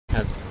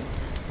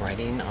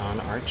writing on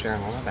our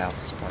journal about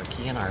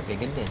Sparky and our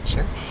big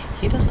adventure.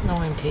 He doesn't know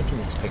I'm taking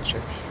this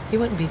picture. He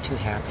wouldn't be too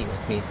happy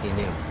with me if he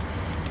knew.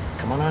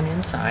 Come on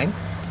inside.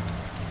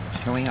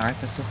 Here we are.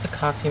 This is the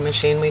coffee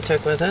machine we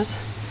took with us.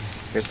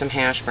 Here's some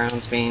hash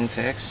browns being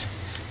fixed.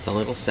 The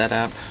little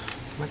setup,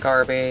 my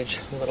garbage,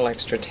 a little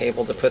extra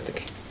table to put the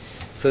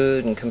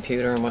food and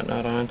computer and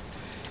whatnot on.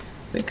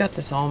 We've got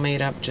this all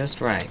made up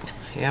just right.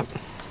 Yep.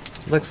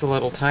 Looks a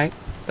little tight,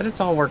 but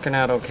it's all working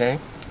out okay.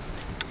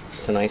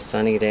 It's a nice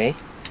sunny day.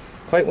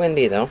 Quite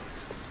windy though.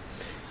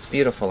 It's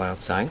beautiful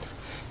outside.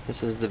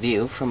 This is the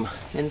view from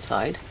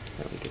inside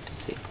that we get to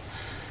see.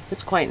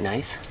 It's quite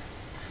nice.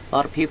 A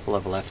lot of people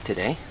have left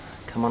today.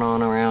 Coming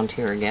on around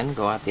here again,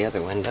 go out the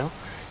other window.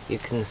 You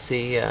can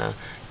see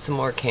some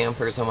more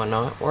campers and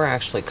whatnot. We're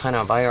actually kind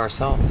of by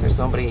ourselves. There's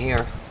nobody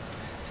here.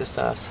 Just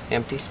us.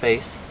 Empty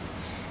space.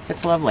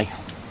 It's lovely.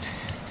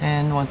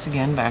 And once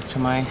again, back to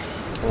my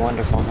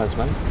wonderful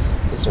husband,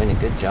 who's doing a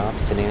good job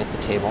sitting at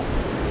the table.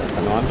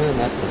 Doesn't know I'm doing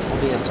this. This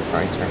will be a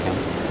surprise for him.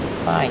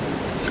 Bye.